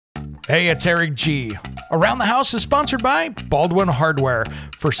Hey, it's Eric G. Around the House is sponsored by Baldwin Hardware.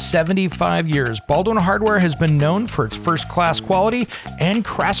 For 75 years, Baldwin Hardware has been known for its first-class quality and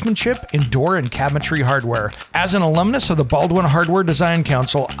craftsmanship in door and cabinetry hardware. As an alumnus of the Baldwin Hardware Design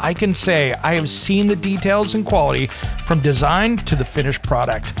Council, I can say I have seen the details and quality from design to the finished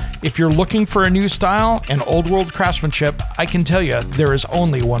product. If you're looking for a new style and old-world craftsmanship, I can tell you there is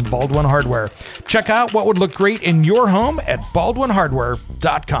only one Baldwin Hardware. Check out what would look great in your home at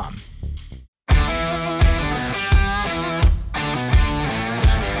baldwinhardware.com.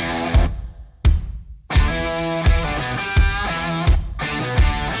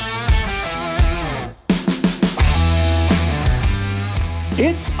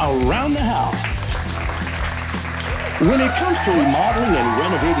 It's Around the House. When it comes to remodeling and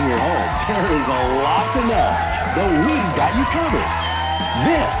renovating your home, there is a lot to know, but we've got you covered.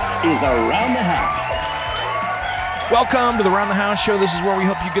 This is Around the House. Welcome to the Around the House show. This is where we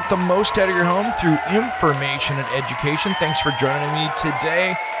help you get the most out of your home through information and education. Thanks for joining me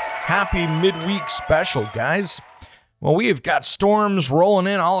today. Happy midweek special, guys. Well, we have got storms rolling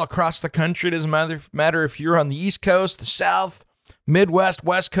in all across the country. It doesn't matter if you're on the East Coast, the South, Midwest,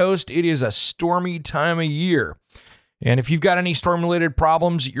 West Coast. It is a stormy time of year. And if you've got any storm-related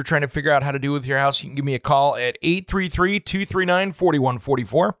problems that you're trying to figure out how to do with your house, you can give me a call at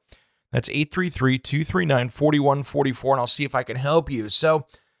 833-239-4144. That's 833-239-4144, and I'll see if I can help you. So a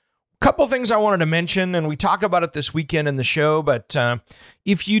couple things I wanted to mention, and we talk about it this weekend in the show, but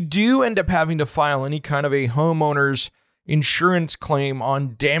if you do end up having to file any kind of a homeowner's insurance claim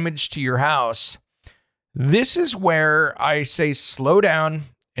on damage to your house, this is where I say slow down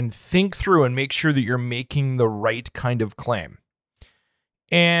and think through and make sure that you're making the right kind of claim.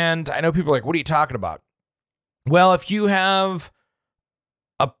 And I know people are like, what are you talking about? Well, if you have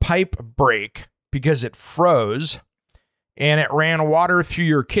a pipe break because it froze and it ran water through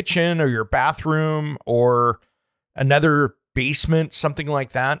your kitchen or your bathroom or another basement, something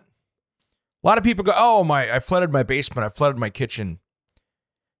like that, a lot of people go, oh, I flooded my basement, I flooded my kitchen.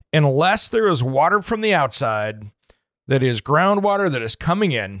 Unless there is water from the outside that is groundwater that is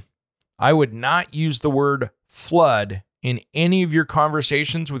coming in, I would not use the word flood in any of your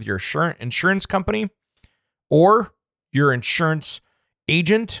conversations with your insurance company or your insurance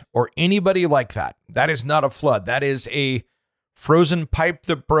agent or anybody like that. That is not a flood. That is a frozen pipe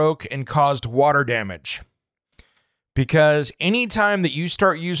that broke and caused water damage. Because anytime that you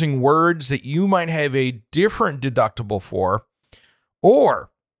start using words that you might have a different deductible for, or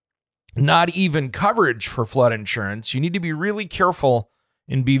not even coverage for flood insurance, you need to be really careful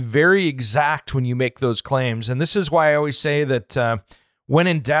and be very exact when you make those claims. And this is why I always say that when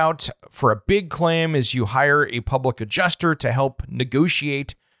in doubt for a big claim is you hire a public adjuster to help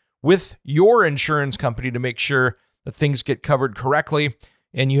negotiate with your insurance company to make sure that things get covered correctly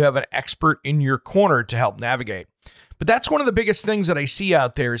and you have an expert in your corner to help navigate. But that's one of the biggest things that I see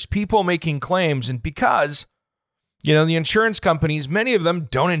out there is people making claims, and because the insurance companies, many of them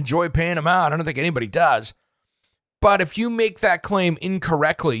don't enjoy paying them out. I don't think anybody does. But if you make that claim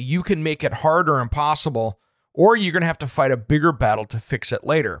incorrectly, you can make it hard or impossible, or you're going to have to fight a bigger battle to fix it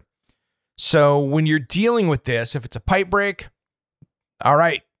later. So when you're dealing with this, if it's a pipe break, all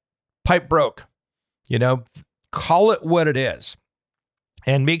right, pipe broke. Call it what it is.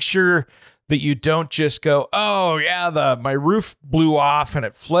 And make sure that you don't just go, oh, yeah, my roof blew off and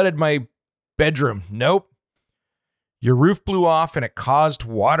it flooded my bedroom. Nope. Your roof blew off and it caused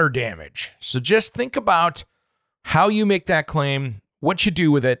water damage. So just think about how you make that claim, what you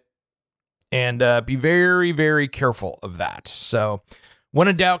do with it, and be very, very careful of that. So when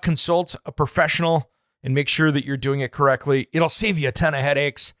in doubt, consult a professional and make sure that you're doing it correctly. It'll save you a ton of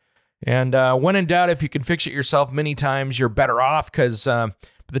headaches. And when in doubt, if you can fix it yourself many times, you're better off, because by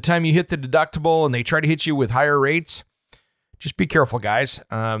the time you hit the deductible and they try to hit you with higher rates, just be careful, guys.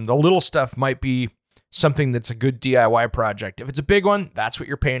 The little stuff might be something that's a good DIY project. If it's a big one, that's what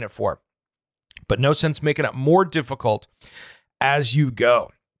you're paying it for. But no sense making it more difficult as you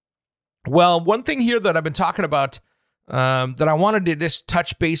go. Well, one thing here that I've been talking about that I wanted to just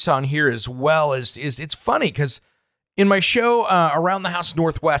touch base on here as well is it's funny because in my show, Around the House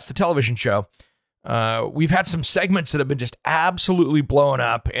Northwest, the television show, we've had some segments that have been just absolutely blowing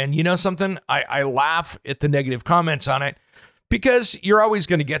up. And you know something? I laugh at the negative comments on it, because you're always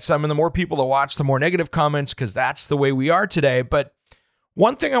going to get some, and the more people that watch, the more negative comments, because that's the way we are today. But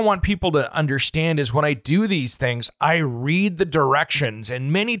one thing I want people to understand is when I do these things, I read the directions.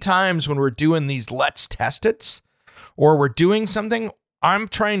 And many times when we're doing these let's test it's, or we're doing something, I'm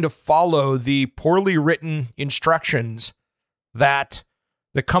trying to follow the poorly written instructions that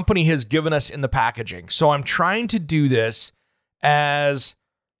the company has given us in the packaging. So I'm trying to do this as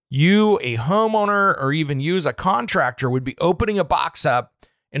you, a homeowner, or even you as a contractor would be opening a box up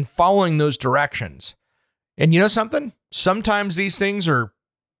and following those directions. And you know something? Sometimes these things are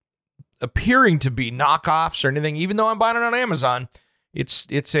appearing to be knockoffs or anything, even though I'm buying it on Amazon.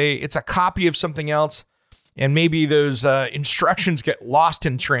 It's a copy of something else, and maybe those instructions get lost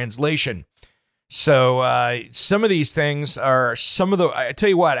in translation. So some of these things are I tell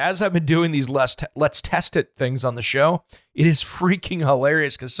you what, as I've been doing these let's test it things on the show, it is freaking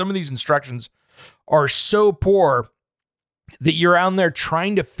hilarious because some of these instructions are so poor that you're out there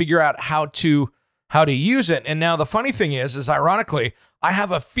trying to figure out how to use it. And now the funny thing is ironically, I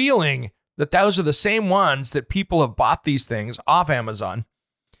have a feeling that those are the same ones that people have bought these things off Amazon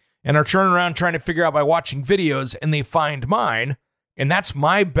and are turning around trying to figure out by watching videos, and they find mine. And that's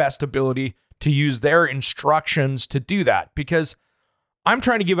my best ability to use their instructions to do that, because I'm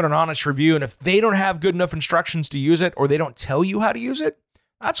trying to give it an honest review. And if they don't have good enough instructions to use it, or they don't tell you how to use it,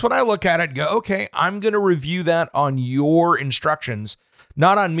 that's when I look at it and go, okay, I'm going to review that on your instructions,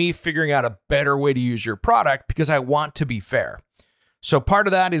 not on me figuring out a better way to use your product, because I want to be fair. So part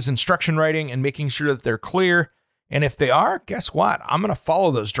of that is instruction writing and making sure that they're clear. And if they are, guess what? I'm going to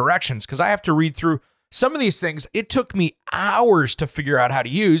follow those directions, because I have to read through some of these things. It took me hours to figure out how to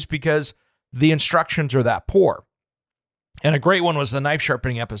use because the instructions are that poor. And a great one was the knife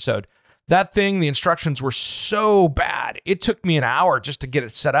sharpening episode. That thing, the instructions were so bad. It took me an hour just to get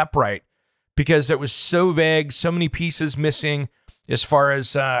it set up right because it was so vague, so many pieces missing as far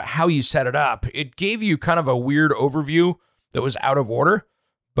as how you set it up. It gave you kind of a weird overview that was out of order.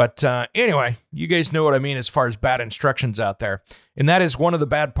 But anyway, you guys know what I mean as far as bad instructions out there. And that is one of the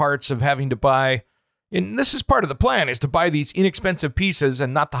bad parts of having to buy, and this is part of the plan, is to buy these inexpensive pieces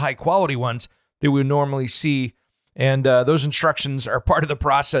and not the high quality ones that we would normally see. And those instructions are part of the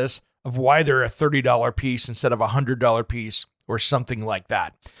process of why they're a $30 piece instead of a $100 piece or something like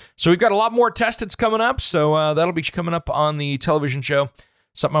that. So we've got a lot more testeds coming up. So that'll be coming up on the television show.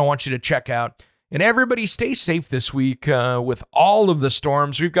 Something I want you to check out. And everybody stay safe this week with all of the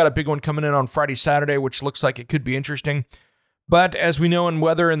storms. We've got a big one coming in on Friday, Saturday, which looks like it could be interesting. But as we know in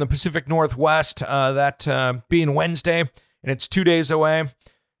weather in the Pacific Northwest, that being Wednesday, and it's 2 days away,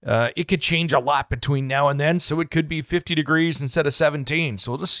 it could change a lot between now and then. So it could be 50 degrees instead of 17.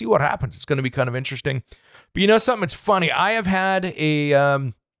 So we'll just see what happens. It's going to be kind of interesting. But you know something? It's funny. I have had a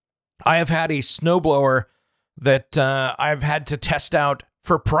snowblower that I've had to test out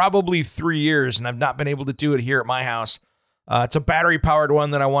for probably 3 years, and I've not been able to do it here at my house. It's a battery-powered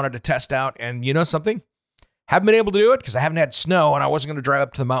one that I wanted to test out, and you know something? Haven't been able to do it because I haven't had snow, and I wasn't going to drive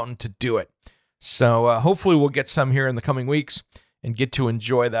up to the mountain to do it. So hopefully we'll get some here in the coming weeks and get to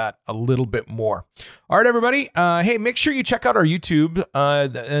enjoy that a little bit more. All right, everybody. Hey, make sure you check out our YouTube,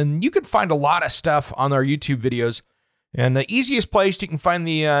 and you can find a lot of stuff on our YouTube videos. And the easiest place, you can find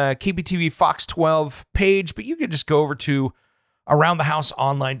the KPTV Fox 12 page, but you can just go over to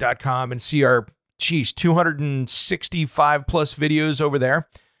aroundthehouseonline.com and see our 265 plus videos over there.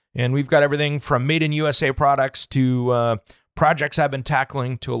 And we've got everything from made in USA products to projects I've been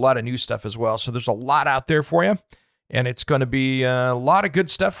tackling to a lot of new stuff as well. So there's a lot out there for you, and it's going to be a lot of good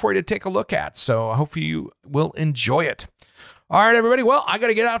stuff for you to take a look at. So I hope you will enjoy it. All right, everybody. Well, I got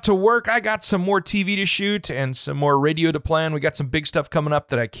to get out to work. I got some more TV to shoot and some more radio to plan. We got some big stuff coming up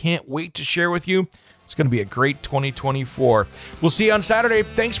that I can't wait to share with you. It's going to be a great 2024. We'll see you on Saturday.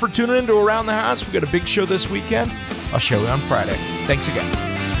 Thanks for tuning in to Around the House. We got a big show this weekend. I'll show you on Friday. Thanks again.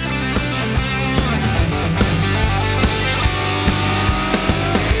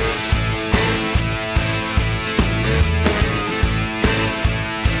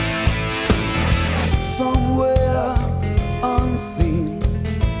 Somewhere unseen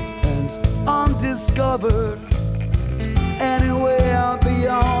and undiscovered, anywhere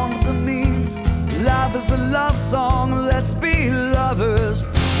beyond the mean. Life is a love song, let's be lovers.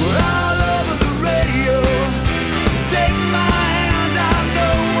 We're all over the radio. Take my hand, I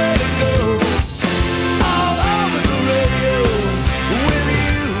know where to go. All over the radio with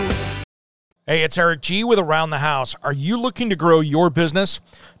you. Hey, it's Eric G. with Around the House. Are you looking to grow your business?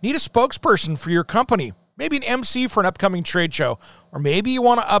 Need a spokesperson for your company? Maybe an MC for an upcoming trade show? Or maybe you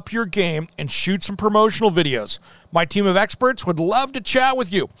want to up your game and shoot some promotional videos? My team of experts would love to chat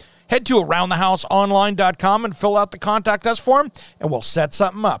with you. Head to aroundthehouseonline.com and fill out the Contact Us form, and we'll set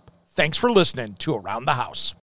something up. Thanks for listening to Around the House.